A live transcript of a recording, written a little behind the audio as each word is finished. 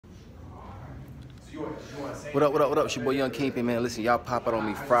What up, what up, what up? It's your boy Young Kingpin, man. Listen, y'all pop out on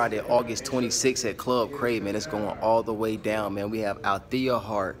me Friday, August 26th at Club Crave, man. It's going all the way down, man. We have Althea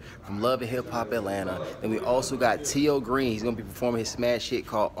Hart from Love and Hip Hop Atlanta. Then we also got T.O. Green. He's going to be performing his smash hit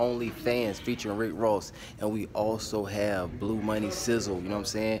called Only Fans featuring Rick Ross. And we also have Blue Money Sizzle, you know what I'm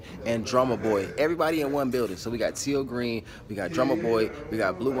saying? And Drummer Boy. Everybody in one building. So we got T.O. Green, we got Drummer Boy, we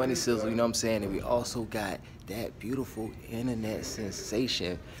got Blue Money Sizzle, you know what I'm saying? And we also got that beautiful internet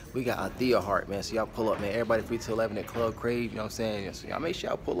sensation. We got Althea Hart, man. So y'all pull up, man. Everybody free till 11 at Club Crave, you know what I'm saying? So y'all make sure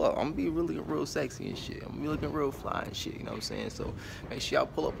y'all pull up. I'm gonna be really real sexy and shit. I'm gonna be looking real fly and shit, you know what I'm saying? So make sure y'all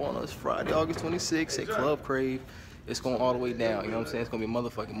pull up on us Friday, August 26th at Club Crave. It's going all the way down, you know what I'm saying? It's gonna be a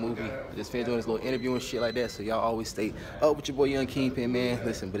motherfucking movie. Just finished doing this little interview and shit like that, so y'all always stay up with your boy Young Kingpin, man.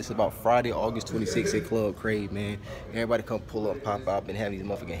 Listen, but it's about Friday, August 26th at Club Crave, man. Everybody come pull up, pop out, and have these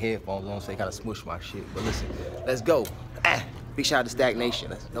motherfucking headphones on so they kind of smush my shit. But listen, let's go. Big shout out to Stagnation.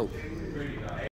 Let's go.